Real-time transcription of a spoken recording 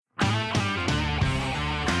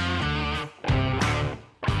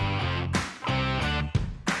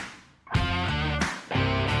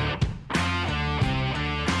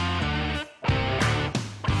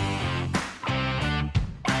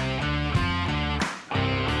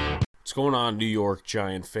What's going on, New York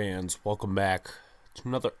Giant fans? Welcome back to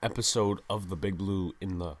another episode of the Big Blue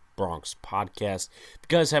in the Bronx podcast. If you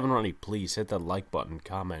guys haven't already, please hit that like button,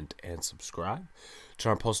 comment, and subscribe.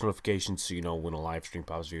 Turn on post notifications so you know when a live stream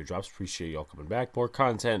pause video drops. Appreciate y'all coming back. More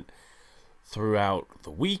content throughout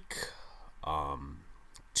the week.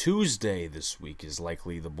 Tuesday this week is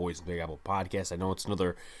likely the Boys in Big Apple podcast. I know it's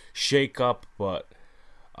another shake-up, but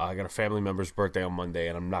I got a family member's birthday on Monday,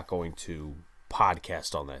 and I'm not going to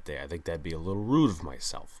podcast on that day. I think that'd be a little rude of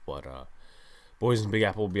myself, but Boys in Big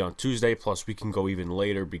Apple will be on Tuesday, plus we can go even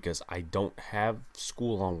later because I don't have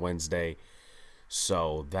school on Wednesday,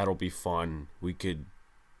 so that'll be fun. We could,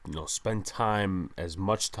 spend as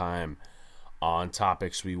much time on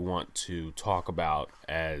topics we want to talk about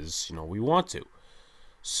as, we want to.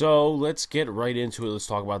 So let's get right into it. Let's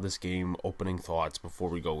talk about this game, opening thoughts before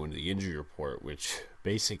we go into the injury report, which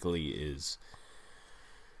basically is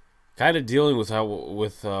kind of dealing with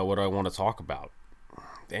what I want to talk about.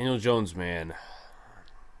 Daniel Jones, man,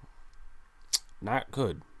 not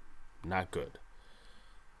good.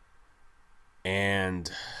 And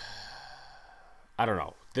I don't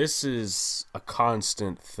know. This is a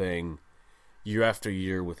constant thing year after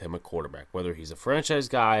year with him at quarterback. Whether he's a franchise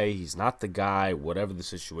guy, he's not the guy, whatever the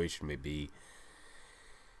situation may be.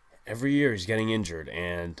 Every year he's getting injured,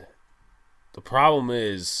 and the problem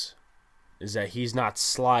is that he's not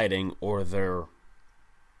sliding, or they're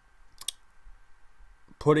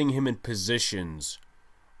putting him in positions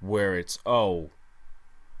where it's,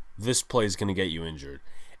 this play is going to get you injured.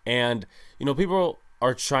 And, people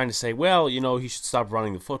are trying to say, well, he should stop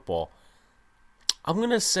running the football. I'm going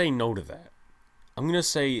to say no to that. I'm going to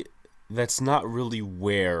say that's not really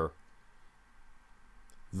where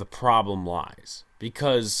the problem lies.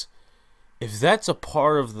 Because if that's a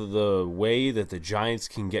part of the way that the Giants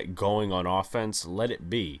can get going on offense, let it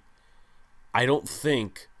be. I don't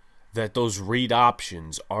think that those read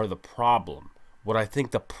options are the problem. What I think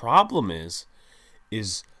the problem is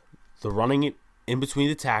the running it in between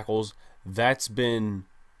the tackles. That's been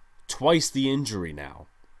twice the injury now.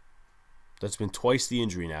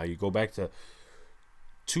 You go back to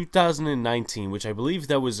 2019, which I believe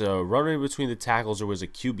that was a running in between the tackles or was a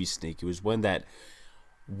QB sneak. It was when that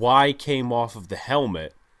Y came off of the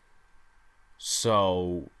helmet,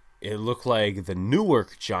 so it looked like the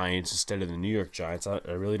Newark Giants instead of the New York Giants. I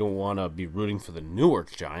really don't want to be rooting for the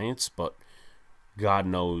Newark Giants, but God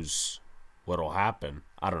knows what'll happen.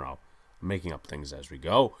 I don't know. I'm making up things as we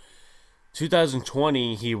go.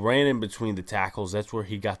 2020, he ran in between the tackles. That's where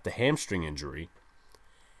he got the hamstring injury.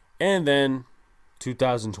 And then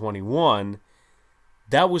 2021,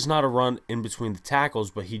 that was not a run in between the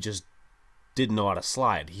tackles, but he just didn't know how to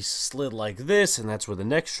slide. He slid like this, and that's where the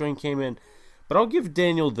neck strain came in. But I'll give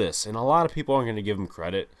Daniel this, and a lot of people aren't going to give him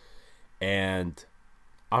credit. And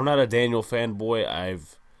I'm not a Daniel fanboy.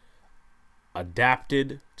 I've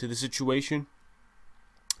adapted to the situation.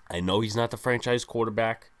 I know he's not the franchise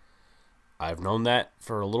quarterback. I've known that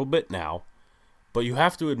for a little bit now. But you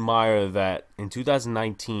have to admire that in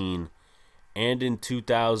 2019 and in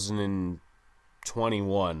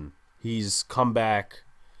 2021, he's come back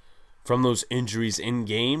from those injuries in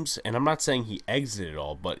games. And I'm not saying he exited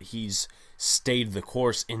all, but he's stayed the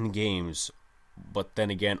course in games. But then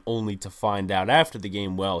again, only to find out after the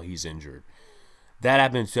game, he's injured. That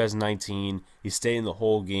happened in 2019. He stayed in the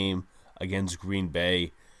whole game against Green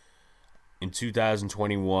Bay. In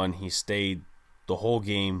 2021, he stayed the whole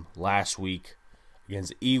game last week against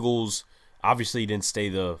the Eagles. Obviously, he didn't stay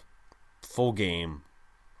the full game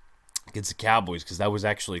against the Cowboys because that was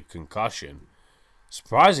actually a concussion.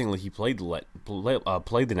 Surprisingly, he played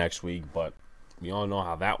the next week, but we all know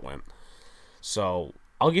how that went. So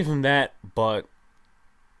I'll give him that, but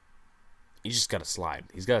he's just got to slide.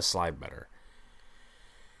 He's got to slide better.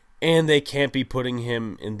 And they can't be putting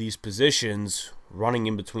him in these positions running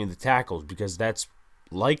in between the tackles because that's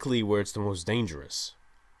likely where it's the most dangerous.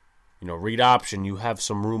 Read option, you have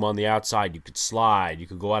some room on the outside. You could slide. You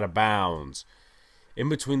could go out of bounds. In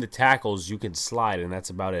between the tackles, you can slide, and that's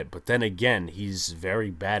about it. But then again, he's very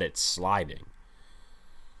bad at sliding.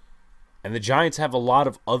 And the Giants have a lot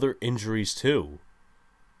of other injuries too.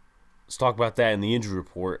 Let's talk about that in the injury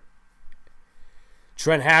report.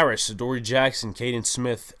 Trent Harris, Adoree Jackson, Caden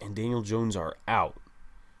Smith, and Daniel Jones are out.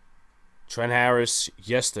 Trent Harris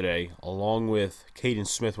yesterday, along with Caden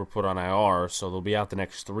Smith, were put on IR, so they'll be out the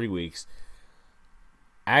next 3 weeks.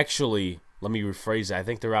 Actually, let me rephrase that. I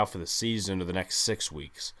think they're out for the season or the next 6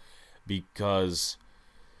 weeks because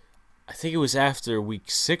I think it was after week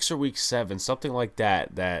 6 or week 7, something like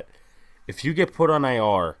that, that if you get put on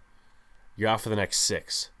IR, you're out for the next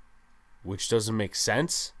 6, which doesn't make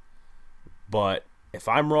sense, but If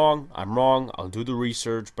I'm wrong, I'm wrong. I'll do the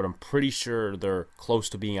research, but I'm pretty sure they're close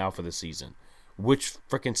to being out for the season, which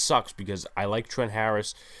freaking sucks because I like Trent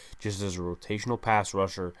Harris just as a rotational pass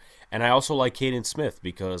rusher, and I also like Caden Smith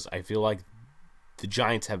because I feel like the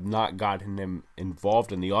Giants have not gotten him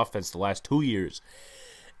involved in the offense the last 2 years.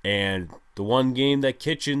 And the one game that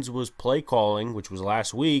Kitchens was play calling, which was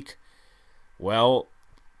last week, well,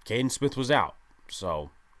 Caden Smith was out.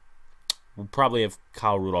 So we'll probably have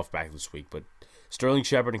Kyle Rudolph back this week, but Sterling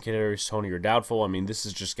Shepard and Kadarius Toney are doubtful. I mean, this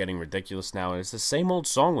is just getting ridiculous now, and it's the same old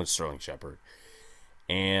song with Sterling Shepard.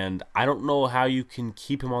 And I don't know how you can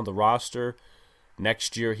keep him on the roster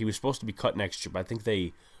next year. He was supposed to be cut next year, but I think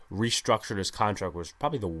they restructured his contract, which was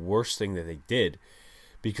probably the worst thing that they did,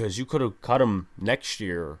 because you could have cut him next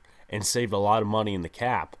year and saved a lot of money in the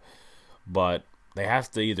cap. But they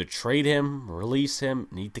have to either trade him, release him,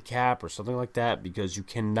 and eat the cap, or something like that, because you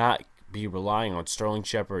cannot be relying on Sterling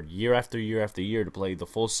Shepard year after year after year to play the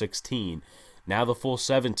full 16, now the full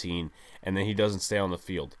 17, and then he doesn't stay on the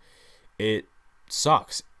field. It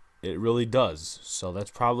sucks. It really does. So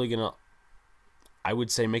that's probably going to, I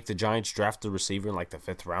would say, make the Giants draft the receiver in like the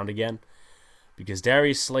 5th round again. Because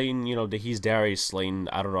Darius Slayton, he's Darius Slayton.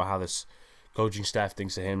 I don't know how this coaching staff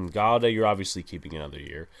thinks of him. Galladay, you're obviously keeping another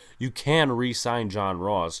year. You can re-sign John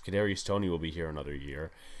Ross. Kadarius Toney will be here another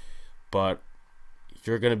year. But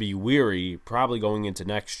you're going to be weary probably going into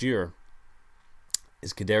next year.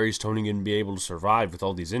 Is Kadarius Toney going to be able to survive with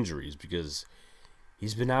all these injuries? Because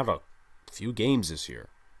he's been out a few games this year,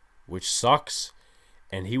 which sucks.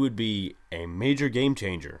 And he would be a major game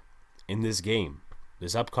changer in this game.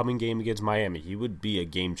 This upcoming game against Miami, he would be a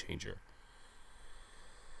game changer.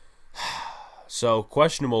 So,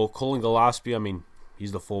 questionable. Colin Gillespie, I mean,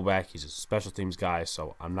 he's the fullback. He's a special teams guy,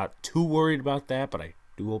 so I'm not too worried about that, but I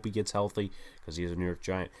do hope he gets healthy because he is a New York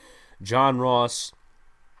Giant. John Ross,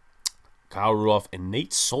 Kyle Rudolph, and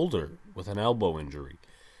Nate Solder with an elbow injury.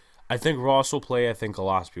 I think Ross will play. I think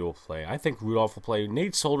Gillespie will play. I think Rudolph will play.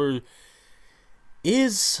 Nate Solder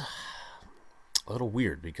is a little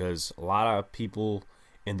weird because a lot of people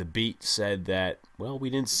in the beat said that, well, we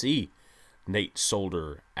didn't see Nate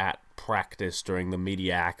Solder at practice during the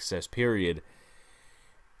media access period,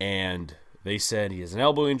 and they said he has an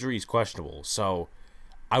elbow injury, he's questionable. So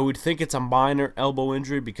I would think it's a minor elbow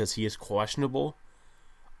injury because he is questionable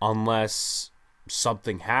unless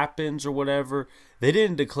something happens or whatever. They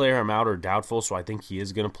didn't declare him out or doubtful, so I think he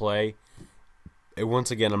is going to play. And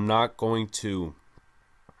once again, I'm not going to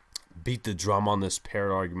beat the drum on this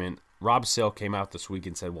parrot argument. Rob Sale came out this week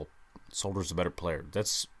and said, well, Solder's a better player.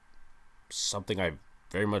 That's something I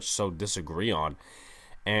very much so disagree on.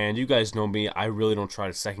 And you guys know me, I really don't try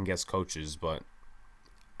to second guess coaches, but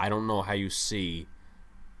I don't know how you see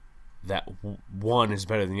that one is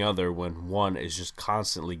better than the other when one is just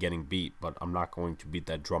constantly getting beat, but I'm not going to beat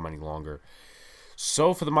that drum any longer.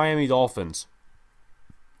 So for the Miami Dolphins,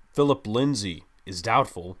 Philip Lindsay is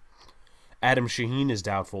doubtful. Adam Shaheen is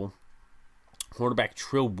doubtful. Quarterback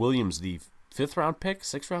Trill Williams, the 6th-round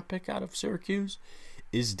pick out of Syracuse,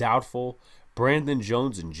 is doubtful. Brandon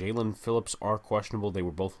Jones and Jalen Phillips are questionable. They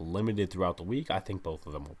were both limited throughout the week. I think both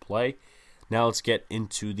of them will play. Now let's get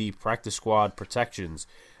into the practice squad protections.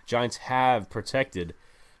 Giants have protected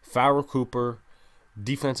Farrell Cooper,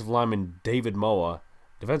 defensive lineman David Moa,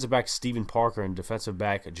 defensive back Steven Parker, and defensive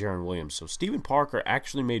back Jaron Williams. So Steven Parker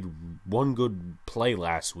actually made one good play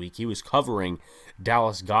last week. He was covering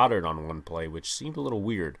Dallas Goedert on one play, which seemed a little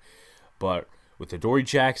weird. But with Adoree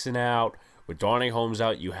Jackson out, with Darnay Holmes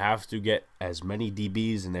out, you have to get as many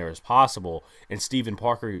DBs in there as possible. And Steven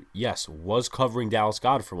Parker, yes, was covering Dallas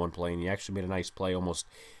Goedert for one play, and he actually made a nice play, almost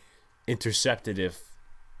intercepted if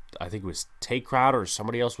I think it was Tay Crowder or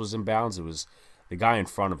somebody else was in bounds. It was the guy in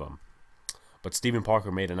front of him. But Steven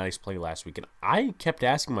Parker made a nice play last week. And I kept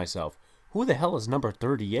asking myself, who the hell is number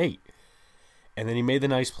 38? And then he made the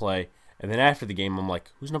nice play. And then after the game, I'm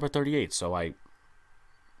like, who's number 38? So I did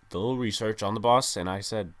a little research on the bus, and I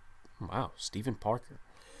said, wow, Steven Parker.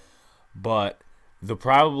 But they'll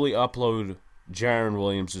probably upload Jaron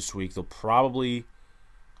Williams this week. They'll probably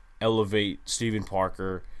elevate Steven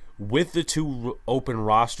Parker with the 2 open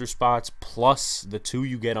roster spots plus the 2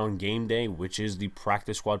 you get on game day, which is the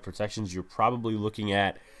practice squad protections. You're probably looking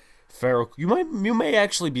at Farrell. You may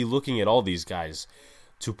actually be looking at all these guys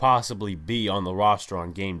to possibly be on the roster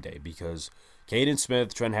on game day because Caden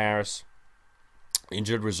Smith, Trent Harris,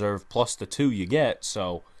 injured reserve, plus the 2 you get.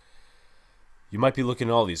 So you might be looking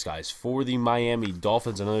at all these guys. For the Miami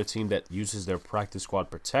Dolphins, another team that uses their practice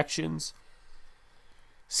squad protections,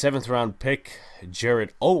 7th-round pick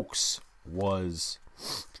Jared Oaks was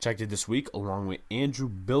protected this week, along with Andrew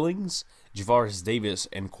Billings, Javaris Davis,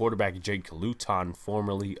 and quarterback Jake Luton,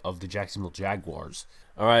 formerly of the Jacksonville Jaguars.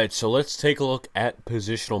 All right, so let's take a look at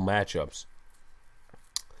positional matchups.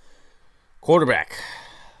 Quarterback.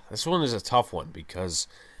 This one is a tough one because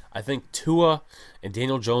I think Tua and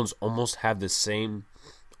Daniel Jones almost have the same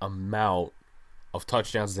amount of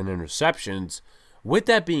touchdowns and interceptions. With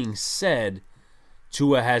that being said,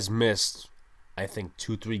 Tua has missed, I think,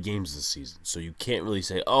 2-3 games this season. So you can't really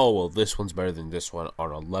say, oh, well, this one's better than this one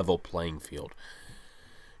on a level playing field.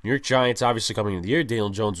 New York Giants, obviously coming into the year, Daniel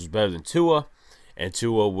Jones was better than Tua. And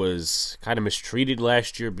Tua was kind of mistreated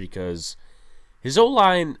last year because his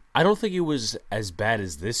O-line, I don't think it was as bad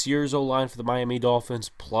as this year's O-line for the Miami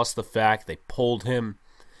Dolphins, plus the fact they pulled him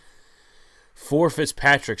for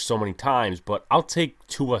Fitzpatrick so many times. But I'll take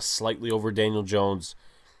Tua slightly over Daniel Jones.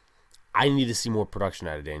 I need to see more production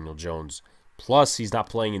out of Daniel Jones. Plus, he's not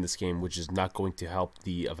playing in this game, which is not going to help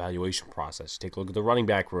the evaluation process. Take a look at the running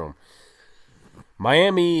back room.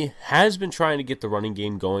 Miami has been trying to get the running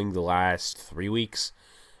game going the last 3 weeks,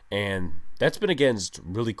 and that's been against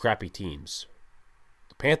really crappy teams.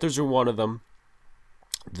 The Panthers are one of them,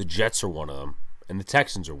 the Jets are one of them, and the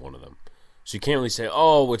Texans are one of them. So you can't really say,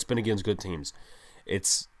 oh, it's been against good teams.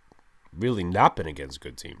 It's really not been against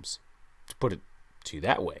good teams, to put it to you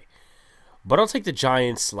that way. But I'll take the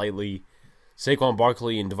Giants slightly. Saquon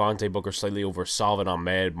Barkley and Devontae Booker slightly over Salvin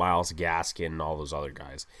Ahmed, Myles Gaskin, and all those other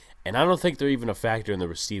guys. And I don't think they're even a factor in the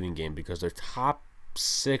receiving game because their top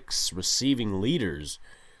 6 receiving leaders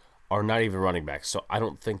are not even running backs. So I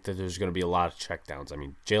don't think that there's going to be a lot of checkdowns. I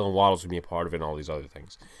mean, Jalen Waddle's going to be a part of it and all these other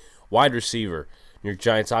things. Wide receiver, New York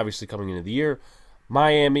Giants obviously coming into the year.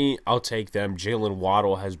 Miami, I'll take them. Jalen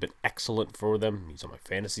Waddle has been excellent for them. He's on my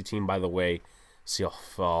fantasy team, by the way. See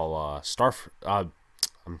if I'll start. I'm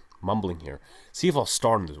mumbling here. See if I'll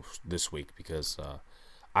start him this week because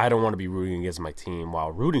I don't want to be rooting against my team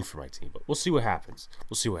while rooting for my team. But we'll see what happens.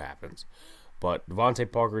 But Devontae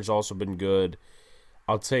Parker has also been good.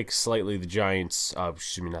 I'll take slightly the Giants. Not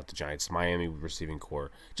the Giants. Miami receiving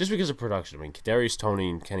core just because of production. I mean, Kadarius Toney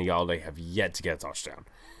and Kenny Galladay have yet to get a touchdown.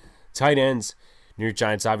 Tight ends. New York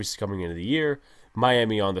Giants obviously coming into the year.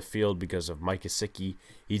 Miami on the field because of Mike Gesicki.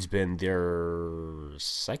 He's been their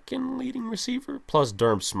second leading receiver. Plus,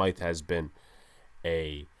 Durham Smythe has been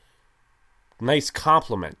a nice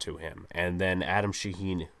compliment to him. And then Adam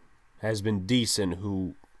Shaheen has been decent,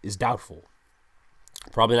 who is doubtful.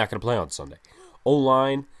 Probably not going to play on Sunday.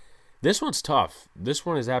 O-line, this one's tough. This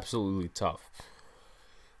one is absolutely tough.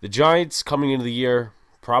 The Giants coming into the year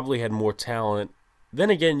probably had more talent. Then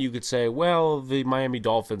again, you could say, well, the Miami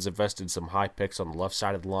Dolphins invested some high picks on the left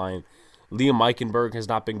side of the line. Liam Eichenberg has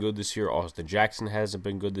not been good this year. Austin Jackson hasn't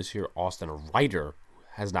been good this year. Austin Reiter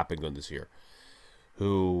has not been good this year.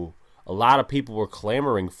 Who a lot of people were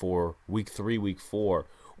clamoring for week 3, week 4.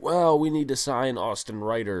 Well, we need to sign Austin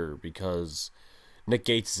Reiter because Nick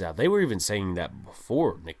Gates is out. They were even saying that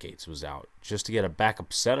before Nick Gates was out, just to get a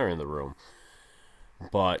backup center in the room.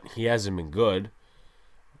 But he hasn't been good.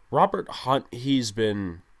 Robert Hunt, he's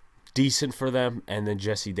been decent for them, and then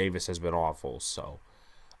Jesse Davis has been awful. So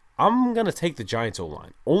I'm going to take the Giants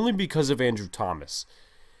O-line, only because of Andrew Thomas.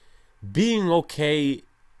 Being okay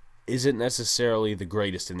isn't necessarily the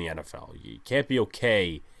greatest in the NFL. You can't be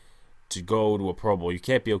okay to go to a Pro Bowl. You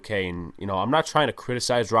can't be okay. And, I'm not trying to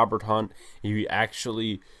criticize Robert Hunt. He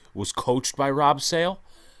actually was coached by Rob Sale.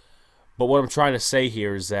 But what I'm trying to say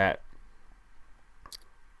here is that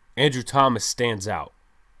Andrew Thomas stands out.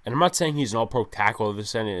 And I'm not saying he's an all-pro tackle or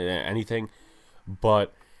this anything,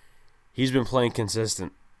 but he's been playing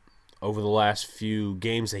consistent over the last few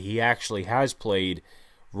games that he actually has played.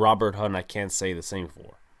 Robert Hunt, I can't say the same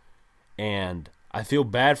for. And I feel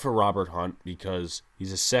bad for Robert Hunt because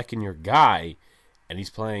he's a second-year guy, and he's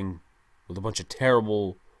playing with a bunch of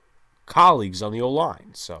terrible colleagues on the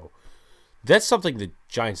O-line. So that's something the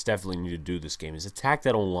Giants definitely need to do this game, is attack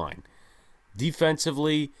that O-line.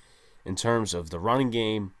 Defensively, in terms of the running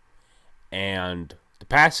game and the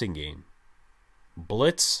passing game,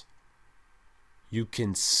 blitz, you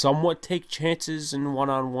can somewhat take chances in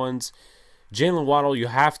one-on-ones. Jalen Waddle, you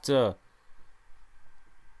have to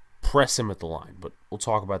press him at the line, but we'll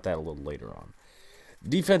talk about that a little later on.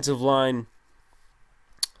 Defensive line,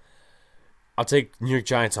 I'll take New York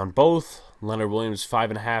Giants on both. Leonard Williams,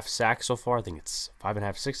 5.5 sacks so far. I think it's 5.5,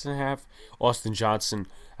 6.5. Austin Johnson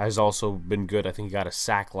has also been good. I think he got a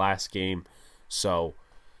sack last game. So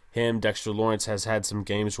him, Dexter Lawrence has had some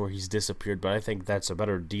games where he's disappeared, but I think that's a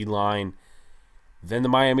better D-line than the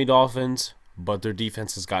Miami Dolphins. But their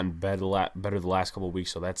defense has gotten better the last couple of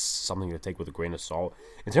weeks, so that's something to take with a grain of salt.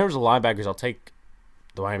 In terms of linebackers, I'll take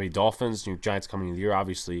the Miami Dolphins. New York Giants coming in the year,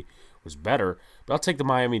 obviously, was better. But I'll take the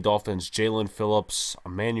Miami Dolphins. Jalen Phillips,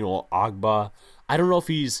 Emmanuel Ogbah. I don't know if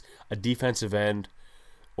he's a defensive end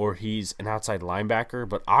or he's an outside linebacker,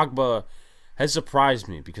 but Ogbah has surprised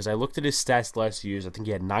me because I looked at his stats last year. I think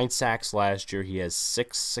he had 9 sacks last year. He has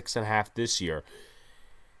 6.5 this year.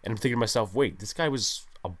 And I'm thinking to myself, wait, this guy was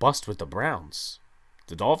a bust with the Browns.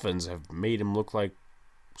 The Dolphins have made him look like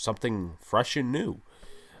something fresh and new.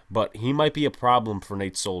 But he might be a problem for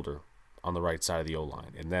Nate Solder on the right side of the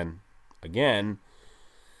O-line. And then, again,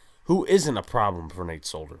 who isn't a problem for Nate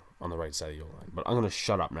Solder on the right side of the O-line? But I'm going to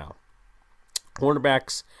shut up now.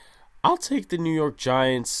 Cornerbacks, I'll take the New York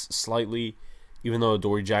Giants slightly, even though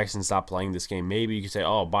Adoree Jackson's not playing this game. Maybe you could say,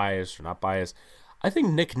 oh, biased or not biased. I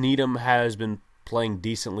think Nick Needham has been playing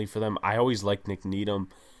decently for them. I always liked Nick Needham.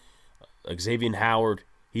 Xavier Howard,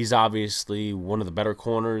 he's obviously one of the better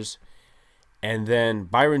corners. And then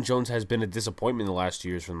Byron Jones has been a disappointment in the last 2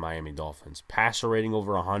 years for the Miami Dolphins. Passer rating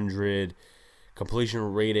over 100,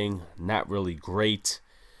 completion rating not really great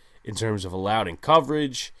in terms of allowed in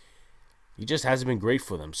coverage. He just hasn't been great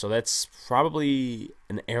for them. So that's probably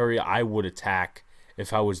an area I would attack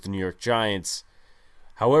if I was the New York Giants.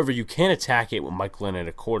 However, you can attack it with Mike Glenn at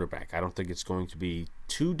a quarterback. I don't think it's going to be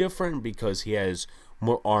too different because he has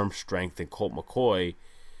more arm strength than Colt McCoy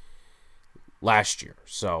last year.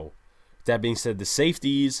 So, that being said, the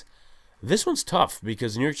safeties, this one's tough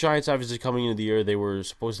because the New York Giants, obviously coming into the year, they were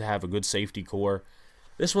supposed to have a good safety core.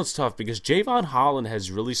 This one's tough because Javon Holland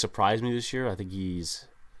has really surprised me this year. I think he's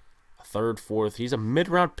a third, fourth. He's a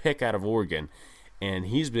mid-round pick out of Oregon, and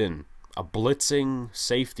he's been a blitzing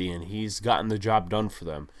safety, and he's gotten the job done for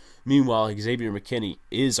them. Meanwhile, Xavier McKinney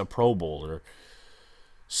is a Pro Bowler.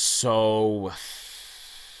 So,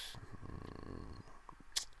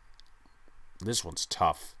 this one's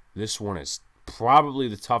tough. This one is probably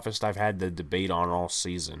the toughest I've had the debate on all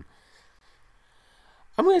season.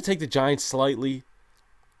 I'm going to take the Giants slightly.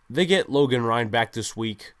 They get Logan Ryan back this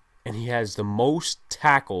week, and he has the most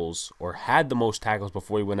tackles, or had the most tackles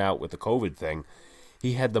before he went out with the COVID thing.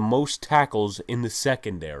 He had the most tackles in the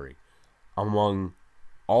secondary among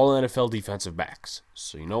all NFL defensive backs.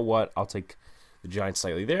 So you know what? I'll take the Giants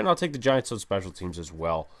slightly there, and I'll take the Giants on special teams as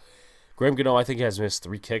well. Graham Gano, I think, has missed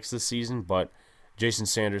 3 kicks this season, but Jason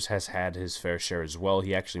Sanders has had his fair share as well.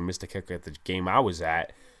 He actually missed a kick at the game I was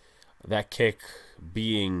at. That kick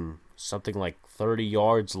being something like 30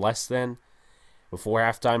 yards less than before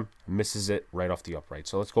halftime, misses it right off the upright.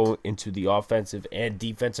 So let's go into the offensive and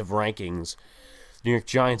defensive rankings. New York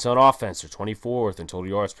Giants on offense are 24th in total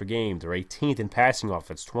yards per game. They're 18th in passing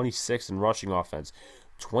offense, 26th in rushing offense,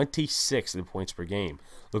 26th in points per game.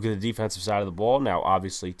 Look at the defensive side of the ball. Now,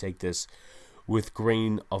 obviously, take this with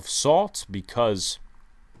grain of salt because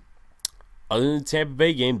other than the Tampa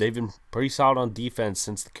Bay game, they've been pretty solid on defense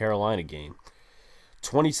since the Carolina game.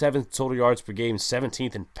 27th total yards per game,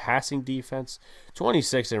 17th in passing defense,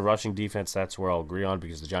 26th in rushing defense. That's where I'll agree on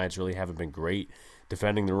because the Giants really haven't been great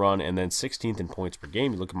defending the run, and then 16th in points per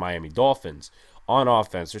game. You look at Miami Dolphins. On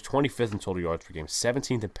offense, they're 25th in total yards per game,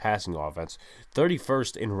 17th in passing offense,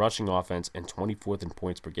 31st in rushing offense, and 24th in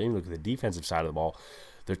points per game. Look at the defensive side of the ball.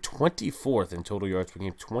 They're 24th in total yards per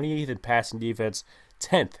game, 28th in passing defense,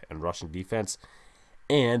 10th in rushing defense,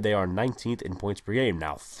 and they are 19th in points per game.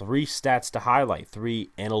 Now, 3 stats to highlight, 3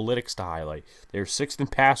 analytics to highlight. They're 6th in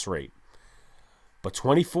pass rate, but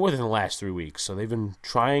 24th in the last 3 weeks. So they've been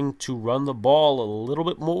trying to run the ball a little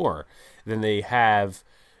bit more than they have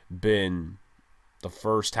been the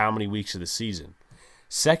first how many weeks of the season.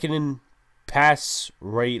 2nd in pass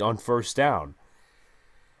rate on first down.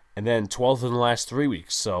 And then 12th in the last 3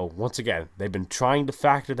 weeks. So once again, they've been trying to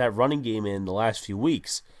factor that running game in the last few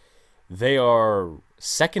weeks. They are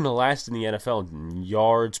second to last in the NFL in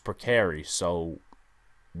yards per carry. So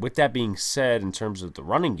with that being said, in terms of the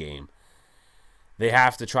running game, they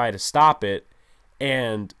have to try to stop it,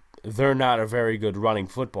 and they're not a very good running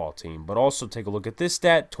football team. But also take a look at this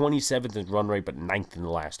stat, 27th in run rate, but 9th in the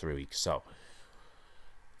last 3 weeks. So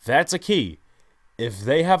that's a key. If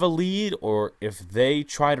they have a lead or if they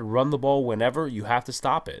try to run the ball whenever, you have to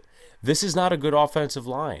stop it. This is not a good offensive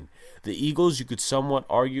line. The Eagles, you could somewhat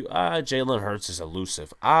argue, Jalen Hurts is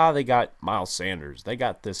elusive. They got Miles Sanders. They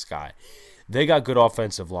got this guy. They got good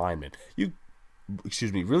offensive linemen. You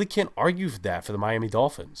really can't argue for that for the Miami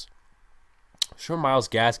Dolphins. Sure, Myles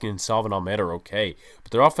Gaskin and Salvon Ahmed are okay,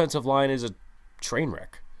 but their offensive line is a train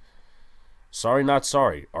wreck. Sorry, not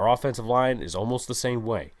sorry. Our offensive line is almost the same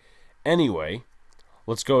way. Anyway,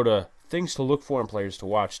 let's go to things to look for in players to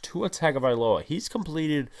watch. Tua Tagovailoa, he's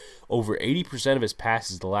completed over 80% of his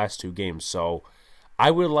passes the last 2 games, so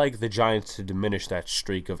I would like the Giants to diminish that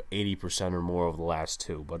streak of 80% or more over the last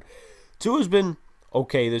 2. But Tua's been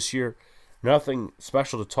okay this year. Nothing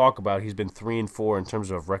special to talk about. He's been 3-4 in terms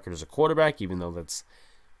of record as a quarterback, even though that's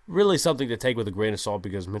really something to take with a grain of salt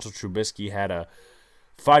because Mitchell Trubisky had a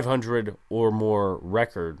 500 or more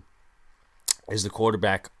record as the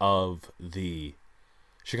quarterback of the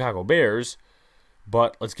Chicago Bears.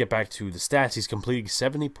 But let's get back to the stats. He's completing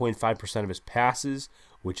 70.5% of his passes,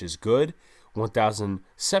 which is good.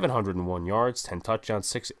 1,701 yards, 10 touchdowns,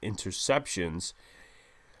 6 interceptions.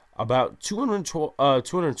 About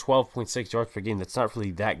 212.6 yards per game. That's not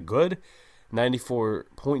really that good.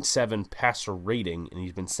 94.7 passer rating, and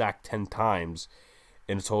he's been sacked 10 times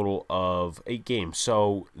in a total of 8 games.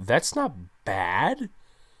 So that's not bad.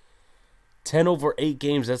 10 over 8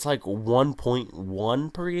 games, that's like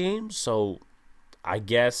 1.1 per game. So I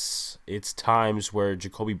guess it's times where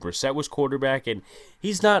Jacoby Brissett was quarterback, and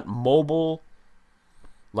he's not mobile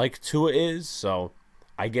like Tua is. So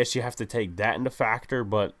I guess you have to take that into factor,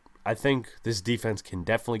 but I think this defense can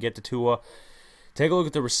definitely get to Tua. Take a look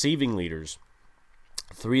at the receiving leaders.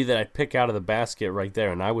 3 that I pick out of the basket right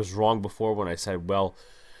there, and I was wrong before when I said, well,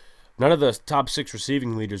 none of the top 6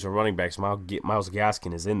 receiving leaders are running backs. Myles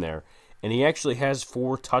Gaskin is in there, and he actually has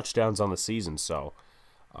 4 touchdowns on the season, so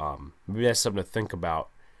maybe that's something to think about.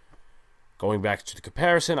 Going back to the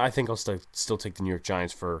comparison, I think I'll still take the New York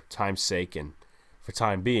Giants for time's sake and for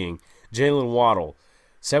time being. Jalen Waddle,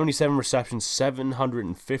 77 receptions,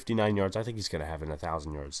 759 yards. I think he's going to have an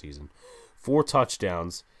 1,000-yard season. 4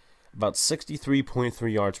 touchdowns, about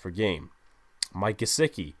 63.3 yards per game. Mike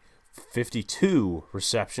Gesicki, 52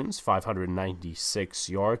 receptions, 596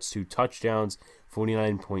 yards, 2 touchdowns,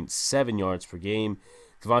 49.7 yards per game.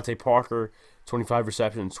 Devontae Parker, 25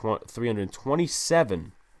 receptions,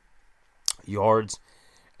 327 yards,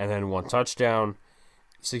 and then 1 touchdown,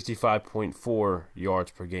 65.4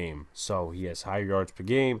 yards per game. So he has higher yards per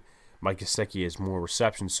game. Mike Gesicki has more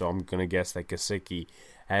receptions, so I'm going to guess that Gesicki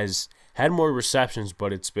has had more receptions,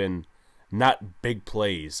 but it's been not big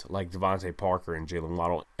plays like Devontae Parker and Jalen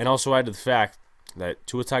Waddle. And also add to the fact that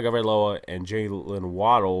Tua Tagovailoa and Jalen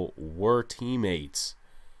Waddle were teammates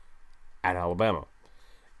at Alabama.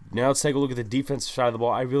 Now let's take a look at the defensive side of the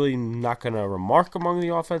ball. I really not going to remark among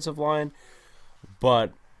the offensive line,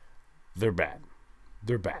 but they're bad.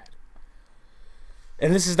 They're bad.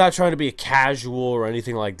 And this is not trying to be a casual or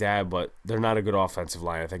anything like that, but they're not a good offensive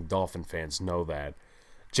line. I think Dolphin fans know that.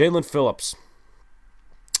 Jalen Phillips.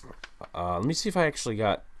 Let me see if I actually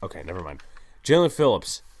got... Okay, never mind. Jalen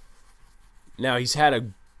Phillips. Now, he's had a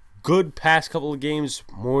good past couple of games,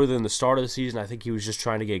 more than the start of the season. I think he was just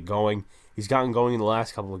trying to get going. He's gotten going in the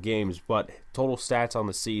last couple of games, but total stats on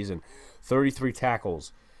the season, 33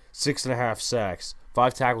 tackles, 6.5 sacks,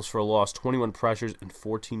 5 tackles for a loss, 21 pressures, and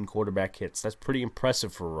 14 quarterback hits. That's pretty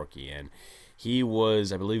impressive for a rookie, and he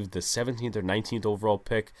was, I believe, the 17th or 19th overall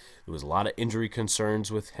pick. There was a lot of injury concerns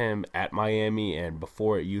with him at Miami and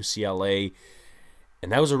before at UCLA,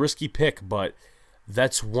 and that was a risky pick, but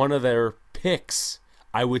that's one of their picks,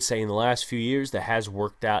 I would say, in the last few years that has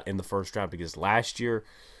worked out in the first round, because last year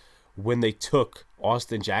when they took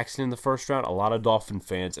Austin Jackson in the first round, a lot of Dolphin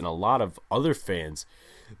fans and a lot of other fans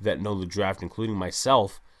that know the draft, including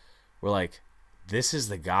myself, were like, this is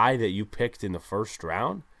the guy that you picked in the first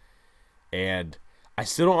round? And I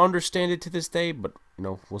still don't understand it to this day, but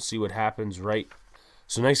we'll see what happens, right?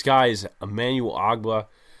 So next guy is Emmanuel Ogbah.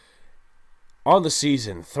 On the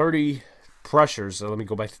season, 30 pressures. So let me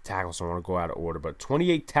go back to tackles. So I want to go out of order, but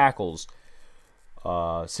 28 tackles,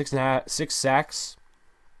 6 sacks,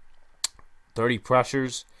 30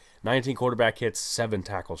 pressures, 19 quarterback hits, 7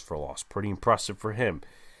 tackles for a loss. Pretty impressive for him.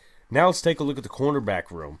 Now let's take a look at the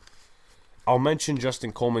cornerback room. I'll mention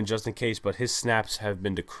Justin Coleman just in case, but his snaps have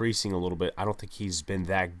been decreasing a little bit. I don't think he's been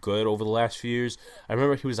that good over the last few years. I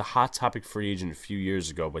remember he was a hot topic free agent a few years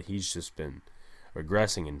ago, but he's just been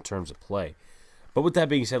regressing in terms of play. But with that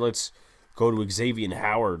being said, let's go to Xavier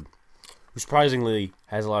Howard, who surprisingly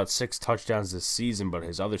has allowed 6 touchdowns this season, but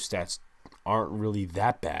his other stats aren't really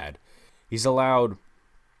that bad. He's allowed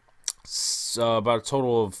about a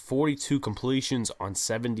total of 42 completions on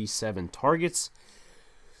 77 targets,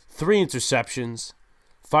 3 interceptions,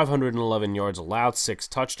 511 yards allowed, 6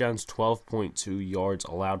 touchdowns, 12.2 yards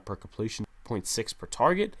allowed per completion, 0.6 per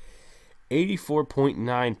target,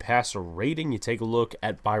 84.9 passer rating. You take a look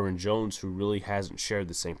at Byron Jones, who really hasn't shared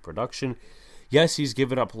the same production. Yes, he's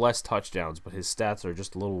given up less touchdowns, but his stats are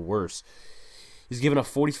just a little worse. He's given up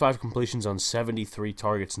 45 completions on 73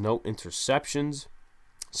 targets, no interceptions,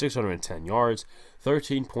 610 yards,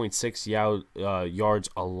 13.6 yards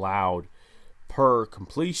allowed per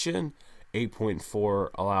completion, 8.4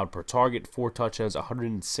 allowed per target, 4 touchdowns,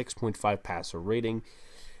 106.5 passer rating.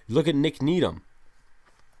 Look at Nick Needham.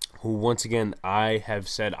 who once again I have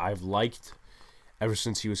said I've liked ever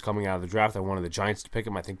since he was coming out of the draft. I wanted the Giants to pick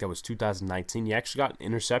him. I think that was 2019. He actually got an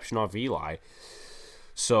interception off Eli,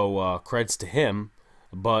 so creds to him.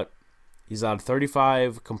 But he's on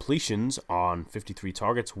 35 completions on 53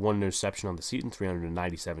 targets, 1 interception on the season,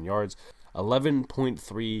 397 yards,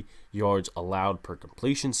 11.3 yards allowed per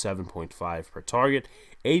completion, 7.5 per target,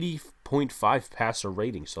 80.5 passer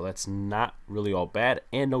rating. So that's not really all bad,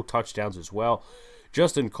 and no touchdowns as well.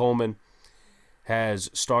 Justin Coleman has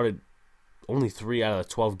started only 3 out of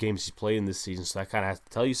the 12 games he's played in this season, so that kind of has to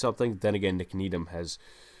tell you something. Then again, Nick Needham has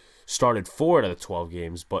started 4 out of the 12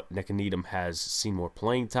 games, but Nick Needham has seen more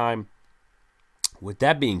playing time. With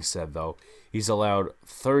that being said, though, he's allowed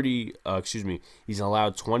 20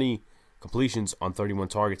 completions on 31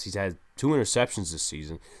 targets. He's had 2 interceptions this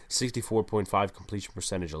season, 64.5 completion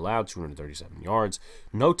percentage allowed, 237 yards,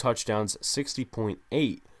 no touchdowns,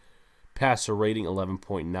 60.8 passer rating,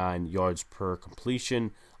 11.9 yards per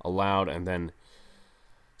completion allowed, and then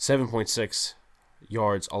 7.6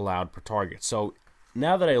 yards allowed per target. So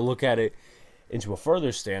now that I look at it into a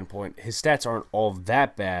further standpoint, his stats aren't all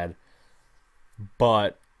that bad,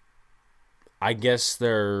 but I guess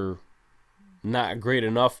they're not great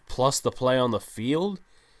enough, plus the play on the field,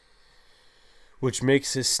 which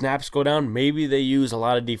makes his snaps go down. Maybe they use a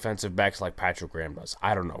lot of defensive backs like Patrick Graham does.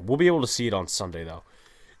 I don't know. We'll be able to see it on Sunday, though.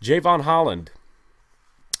 Javon Holland.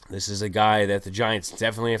 This is a guy that the Giants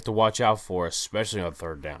definitely have to watch out for, especially on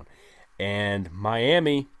third down. And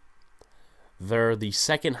Miami, they're the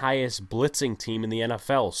second highest blitzing team in the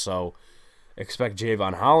NFL, so expect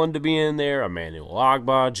Javon Holland to be in there, Emmanuel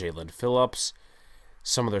Ogbah, Jalen Phillips,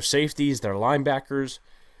 some of their safeties, their linebackers.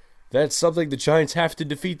 That's something the Giants have to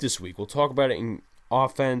defeat this week. We'll talk about it in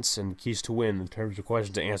offense and keys to win in terms of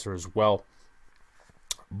questions to answer as well.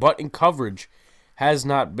 But in coverage, has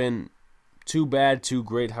not been too bad, too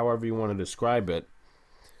great, however you want to describe it.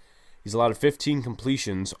 He's allowed 15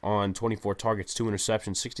 completions on 24 targets, 2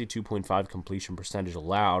 interceptions, 62.5 completion percentage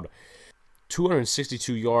allowed,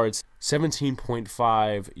 262 yards,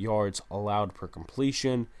 17.5 yards allowed per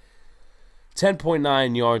completion,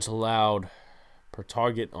 10.9 yards allowed per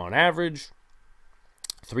target on average,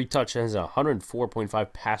 3 touchdowns, and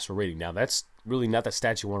 104.5 passer rating. Now, that's really not the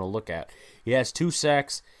stats you want to look at. He has 2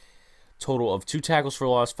 sacks, total of 2 tackles for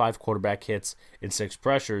loss, 5 quarterback hits, and 6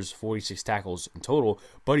 pressures, 46 tackles in total,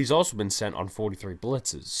 but he's also been sent on 43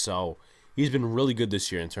 blitzes, so he's been really good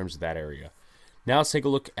this year in terms of that area. Now let's take a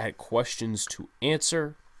look at questions to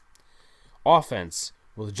answer. Offense.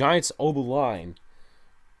 Will the Giants' O-line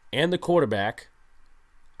and the quarterback,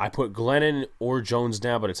 I put Glennon or Jones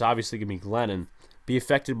down, but it's obviously going to be Glennon, be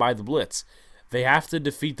affected by the blitz? They have to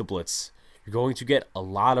defeat the blitz. You're going to get a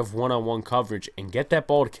lot of one-on-one coverage, and get that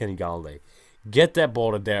ball to Kenny Golladay. Get that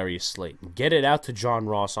ball to Darius Slayton. Get it out to John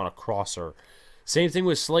Ross on a crosser. Same thing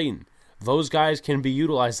with Slayton. Those guys can be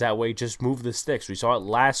utilized that way. Just move the sticks. We saw it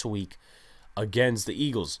last week against the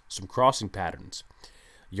Eagles. Some crossing patterns.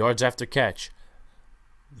 Yards after catch.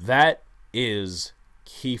 That is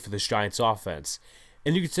key for this Giants offense.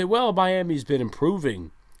 And you could say, well, Miami's been improving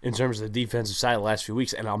in terms of the defensive side the last few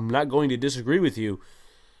weeks, and I'm not going to disagree with you.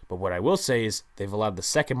 But what I will say is they've allowed the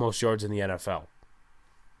second most yards in the NFL.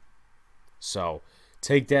 So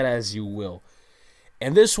take that as you will.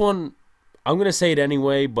 And this one, I'm going to say it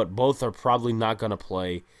anyway, but both are probably not going to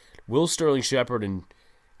play. Will Sterling Shepard and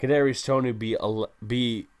Kadarius Toney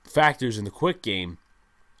be factors in the quick game?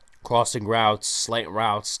 Crossing routes, slant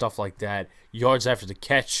routes, stuff like that. Yards after the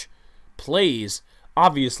catch plays.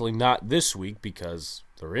 Obviously not this week because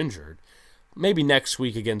they're injured. Maybe next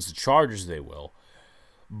week against the Chargers they will.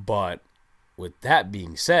 But with that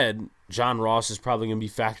being said, John Ross is probably going to be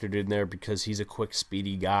factored in there because he's a quick,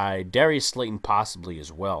 speedy guy. Darius Slayton possibly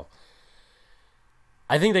as well.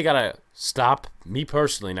 I think they got to stop, me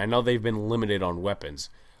personally, and I know they've been limited on weapons,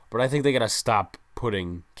 but I think they got to stop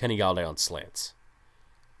putting Kenny Golladay on slants.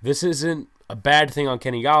 This isn't a bad thing on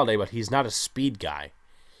Kenny Golladay, but he's not a speed guy.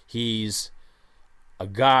 He's a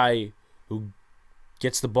guy who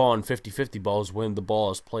gets the ball in 50-50 balls when the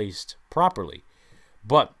ball is placed properly.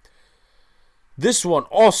 But this one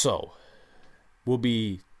also will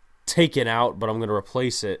be taken out, but I'm going to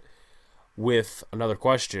replace it with another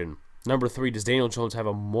question. Number 3, does Daniel Jones have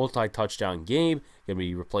a multi-touchdown game? Going to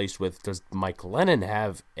be replaced with, does Mike Glennon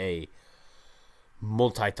have a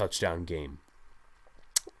multi-touchdown game?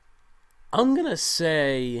 I'm going to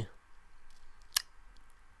say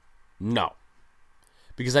no.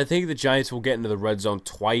 Because I think the Giants will get into the red zone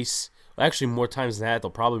twice. Actually, more times than that.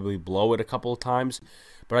 They'll probably blow it a couple of times.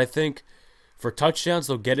 But I think for touchdowns,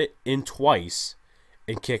 they'll get it in twice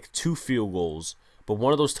and kick 2 field goals but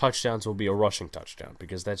one of those touchdowns will be a rushing touchdown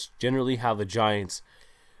because that's generally how the Giants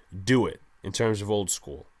do it in terms of old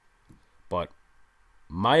school. But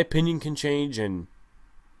my opinion can change and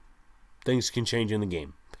things can change in the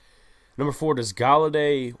game. Number 4, does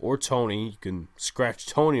Golladay or Toney, you can scratch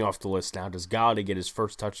Toney off the list now, does Golladay get his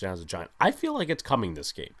first touchdown as a Giant? I feel like it's coming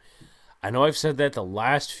this game. I know I've said that the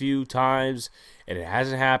last few times and it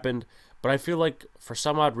hasn't happened, but I feel like for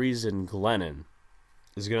some odd reason Glennon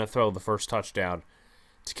is going to throw the first touchdown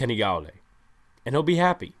to Kenny Golladay. And he'll be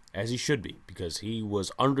happy, as he should be, because he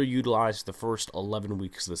was underutilized the first 11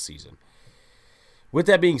 weeks of the season. With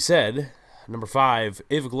that being said, number 5,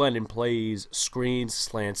 if Glennon plays screens,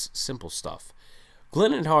 slants, simple stuff.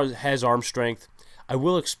 Glennon has arm strength. I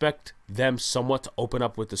will expect them somewhat to open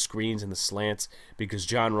up with the screens and the slants because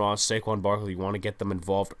John Ross, Saquon Barkley want to get them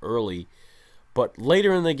involved early. But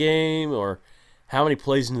later in the game, or how many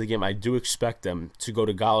plays into the game, I do expect them to go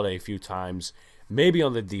to Golladay a few times, maybe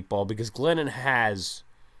on the deep ball, because Glennon has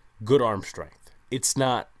good arm strength. It's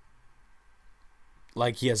not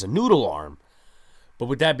like he has a noodle arm. But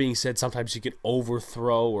with that being said, sometimes he can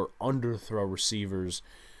overthrow or underthrow receivers,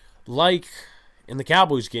 like in the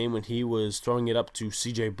Cowboys game when he was throwing it up to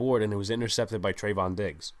C.J. Board and it was intercepted by Trayvon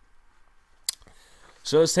Diggs.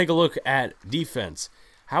 So let's take a look at defense.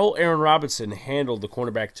 How will Aaron Robinson handle the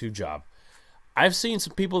cornerback 2 job? I've seen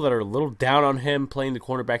some people that are a little down on him playing the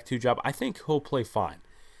cornerback 2 job. I think he'll play fine.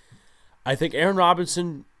 I think Aaron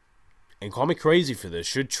Robinson, and call me crazy for this,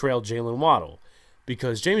 should trail Jalen Waddle.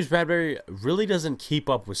 Because James Bradbury really doesn't keep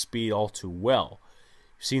up with speed all too well.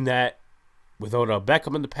 You've seen that with Odell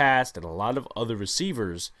Beckham in the past and a lot of other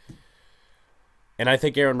receivers. And I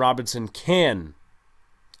think Aaron Robinson can,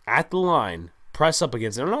 at the line, press up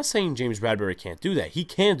against it. I'm not saying James Bradbury can't do that. He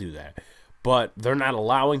can do that. But they're not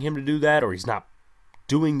allowing him to do that, or he's not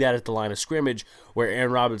doing that at the line of scrimmage, where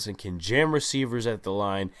Aaron Robinson can jam receivers at the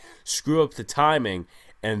line, screw up the timing,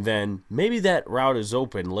 and then maybe that route is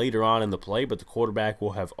open later on in the play, but the quarterback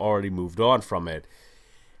will have already moved on from it.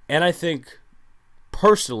 And I think,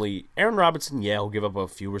 personally, Aaron Robinson, yeah, he'll give up a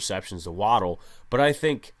few receptions to Waddle, but I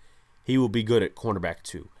think he will be good at cornerback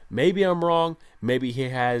 2. Maybe I'm wrong. Maybe he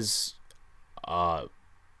has a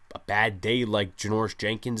bad day like Janoris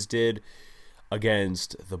Jenkins did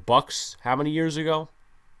against the Bucs how many years ago?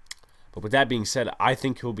 But with that being said, I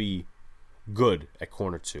think he'll be good at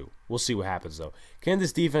corner 2. We'll see what happens, though. Can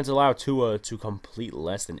this defense allow Tua to complete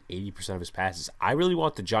less than 80% of his passes? I really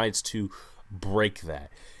want the Giants to break that.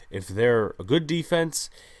 If they're a good defense,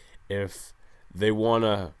 if they want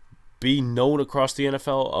to be known across the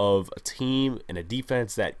NFL of a team and a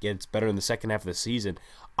defense that gets better in the second half of the season,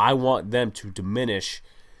 I want them to diminish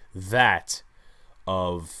that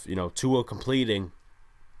of, Tua completing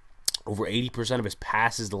over 80% of his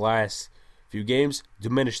passes the last few games.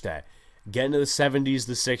 Diminish that. Get into the 70s,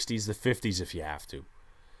 the 60s, the 50s if you have to.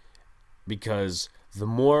 Because the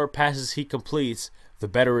more passes he completes, the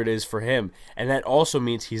better it is for him. And that also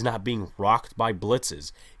means he's not being rocked by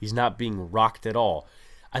blitzes. He's not being rocked at all.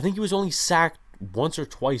 I think he was only sacked once or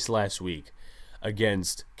twice last week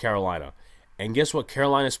against Carolina. And guess what?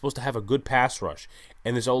 Carolina is supposed to have a good pass rush.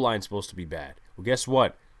 And this O-line is supposed to be bad. Well, guess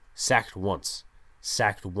what? Sacked once.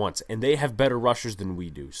 And they have better rushers than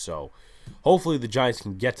we do. So hopefully the Giants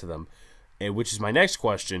can get to them. Which is my next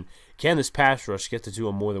question. Can this pass rush get to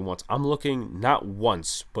Tua more than once? I'm looking not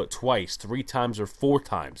once, but twice, 3 times, or 4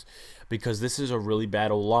 times. Because this is a really bad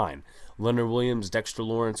O-line. Leonard Williams, Dexter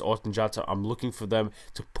Lawrence, Austin Johnson, I'm looking for them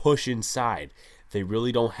to push inside. They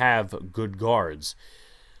really don't have good guards.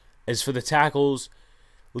 As for the tackles,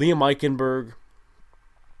 Liam Eichenberg,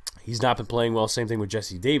 he's not been playing well. Same thing with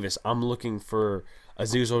Jesse Davis. I'm looking for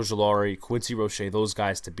Azeez Ojulari, Quincy Roche, those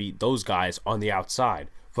guys to beat those guys on the outside.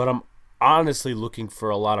 But I'm honestly looking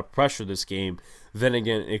for a lot of pressure this game. Then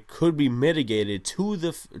again, it could be mitigated due to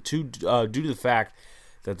the fact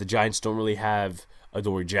that the Giants don't really have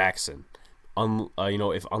Adoree Jackson.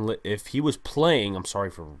 If he was playing, I'm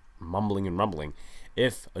sorry for mumbling and rumbling.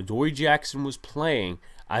 If Adoree Jackson was playing,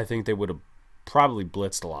 I think they would have probably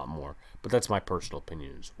blitzed a lot more. But that's my personal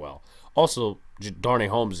opinion as well. Also, Darnay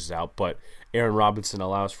Holmes is out, but Aaron Robinson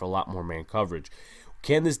allows for a lot more man coverage.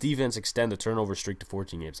 Can this defense extend the turnover streak to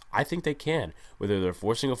 14 games? I think they can. Whether they're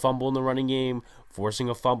forcing a fumble in the running game, forcing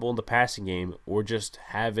a fumble in the passing game, or just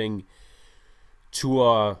having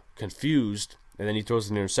Tua confused, and then he throws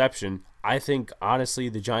an interception, I think, honestly,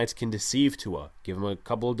 the Giants can deceive Tua. Give him a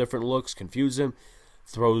couple of different looks, confuse him,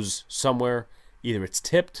 throws somewhere. Either it's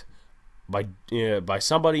tipped by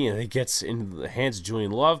somebody and it gets into the hands of Julian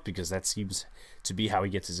Love, because that seems to be how he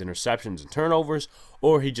gets his interceptions and turnovers,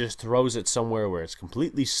 or he just throws it somewhere where it's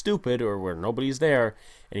completely stupid or where nobody's there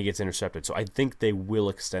and he gets intercepted. So I think they will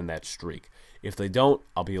extend that streak. If they don't,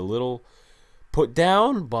 I'll be a little put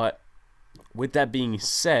down, but with that being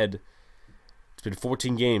said, it's been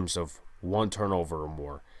 14 games of 1 turnover or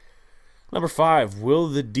more. Number 5, will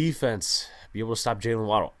the defense be able to stop Jalen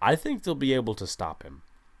Waddle? I think they'll be able to stop him,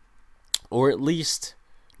 or at least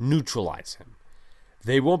neutralize him.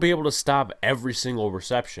 They won't be able to stop every single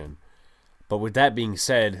reception, but with that being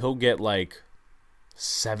said, he'll get like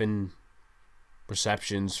 7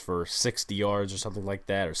 receptions for 60 yards or something like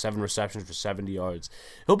that, or 7 receptions for 70 yards.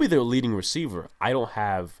 He'll be their leading receiver. I don't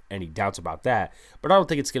have any doubts about that, but I don't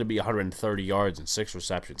think it's going to be 130 yards and 6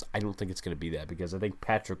 receptions. I don't think it's going to be that, because I think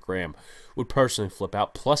Patrick Graham would personally flip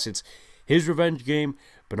out. Plus, it's his revenge game,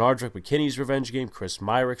 Benardrick McKinney's revenge game, Chris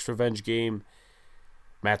Myrick's revenge game,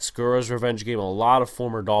 Matt Skura's revenge game, a lot of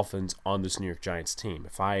former Dolphins on this New York Giants team.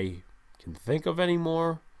 If I can think of any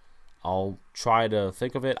more, I'll try to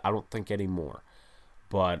think of it. I don't think any more.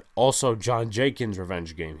 But also John Jenkins'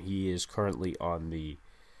 revenge game. He is currently on the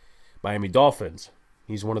Miami Dolphins.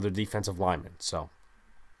 He's one of their defensive linemen. So,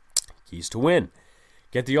 keys to win.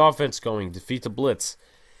 Get the offense going. Defeat the blitz.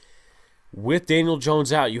 With Daniel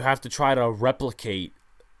Jones out, you have to try to replicate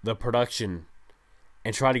the production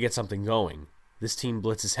and try to get something going. This team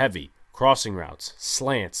blitzes heavy. Crossing routes.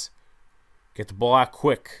 Slants. Get the ball out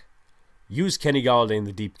quick. Use Kenny Golladay in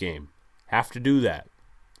the deep game. Have to do that,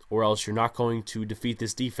 or else you're not going to defeat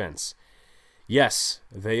this defense. Yes,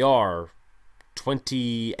 they are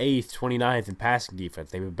 28th, 29th in passing defense.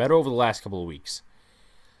 They've been better over the last couple of weeks.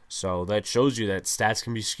 So that shows you that stats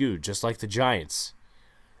can be skewed, just like the Giants.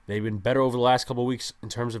 They've been better over the last couple of weeks in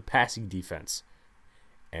terms of passing defense.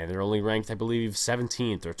 And they're only ranked, I believe,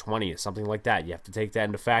 17th or 20th, something like that. You have to take that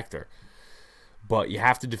into factor. But you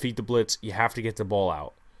have to defeat the blitz. You have to get the ball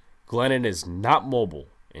out. Glennon is not mobile,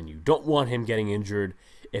 and you don't want him getting injured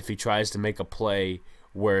if he tries to make a play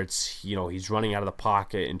where it's, he's running out of the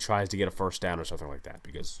pocket and tries to get a first down or something like that,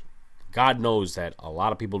 because God knows that a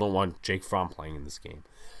lot of people don't want Jake Fromm playing in this game.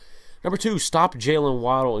 Number 2, stop Jalen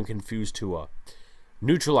Waddle and confuse Tua.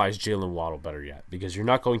 Neutralize Jalen Waddle, better yet, because you're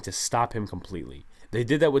not going to stop him completely. They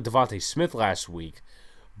did that with Devontae Smith last week,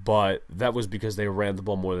 but that was because they ran the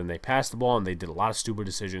ball more than they passed the ball, and they did a lot of stupid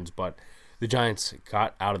decisions, but the Giants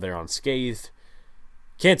got out of there unscathed.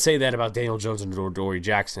 Can't say that about Daniel Jones and Dory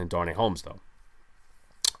Jackson and Darnay Holmes, though.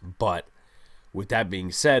 But with that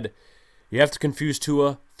being said, you have to confuse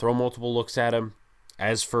Tua, throw multiple looks at him.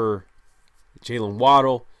 As for Jalen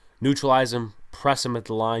Waddle, neutralize him, press him at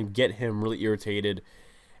the line, get him really irritated,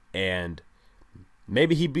 and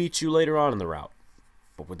maybe he beats you later on in the route.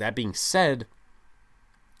 But with that being said,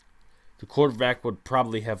 the quarterback would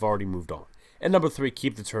probably have already moved on. And number 3,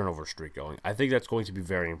 keep the turnover streak going. I think that's going to be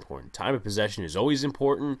very important. Time of possession is always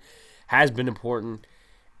important, has been important,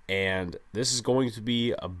 and this is going to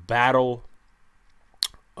be a battle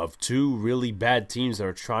of 2 really bad teams that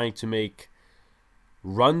are trying to make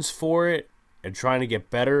runs for it and trying to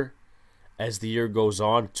get better as the year goes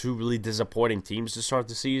on. 2 really disappointing teams to start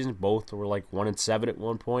the season. Both were like 1-7 at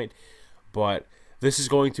one point. But this is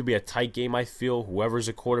going to be a tight game, I feel, whoever's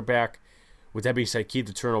a quarterback. With that being said, keep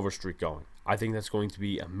the turnover streak going. I think that's going to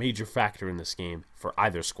be a major factor in this game for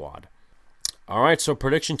either squad. All right, so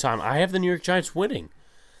prediction time. I have the New York Giants winning.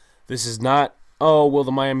 This is not,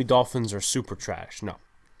 the Miami Dolphins are super trash. No.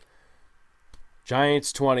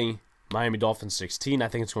 Giants 20, Miami Dolphins 16. I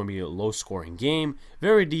think it's going to be a low-scoring game.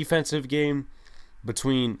 Very defensive game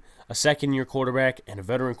between a second-year quarterback and a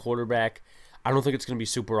veteran quarterback. I don't think it's going to be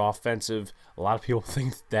super offensive. A lot of people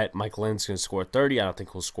think that Mike Glenn's going to score 30. I don't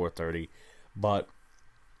think he'll score 30. But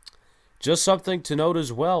just something to note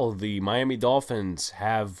as well, the Miami Dolphins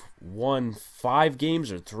have won 5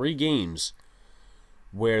 games or 3 games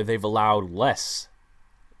where they've allowed less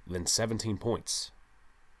than 17 points.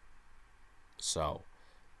 So,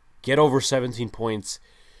 get over 17 points,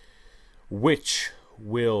 which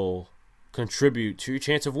will contribute to your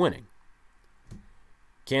chance of winning.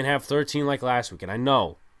 Can't have 13 like last week, and I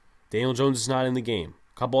know Daniel Jones is not in the game.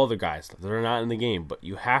 A couple other guys that are not in the game, but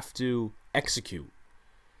you have to execute.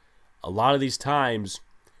 A lot of these times,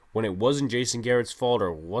 when it wasn't Jason Garrett's fault or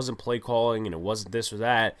it wasn't play calling and it wasn't this or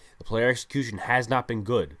that, the player execution has not been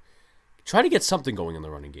good. Try to get something going in the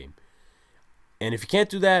running game. And if you can't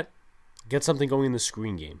do that, get something going in the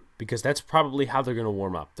screen game, because that's probably how they're going to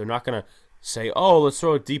warm up. They're not going to say, let's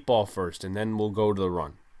throw a deep ball first and then we'll go to the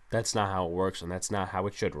run. That's not how it works, and that's not how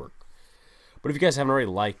it should work. But if you guys haven't already,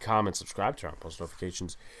 like, comment, subscribe, turn on post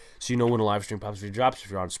notifications so you know when a live stream pops video drops.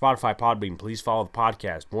 If you're on Spotify, Podbean, please follow the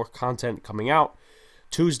podcast. More content coming out.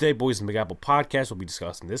 Tuesday, Boys in the Big Apple podcast, we'll be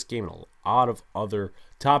discussing this game and a lot of other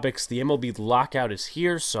topics. The MLB lockout is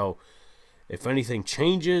here, so if anything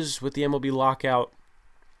changes with the MLB lockout,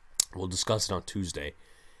 we'll discuss it on Tuesday.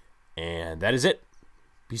 And that is it.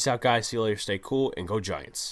 Peace out, guys. See you later. Stay cool, and go Giants.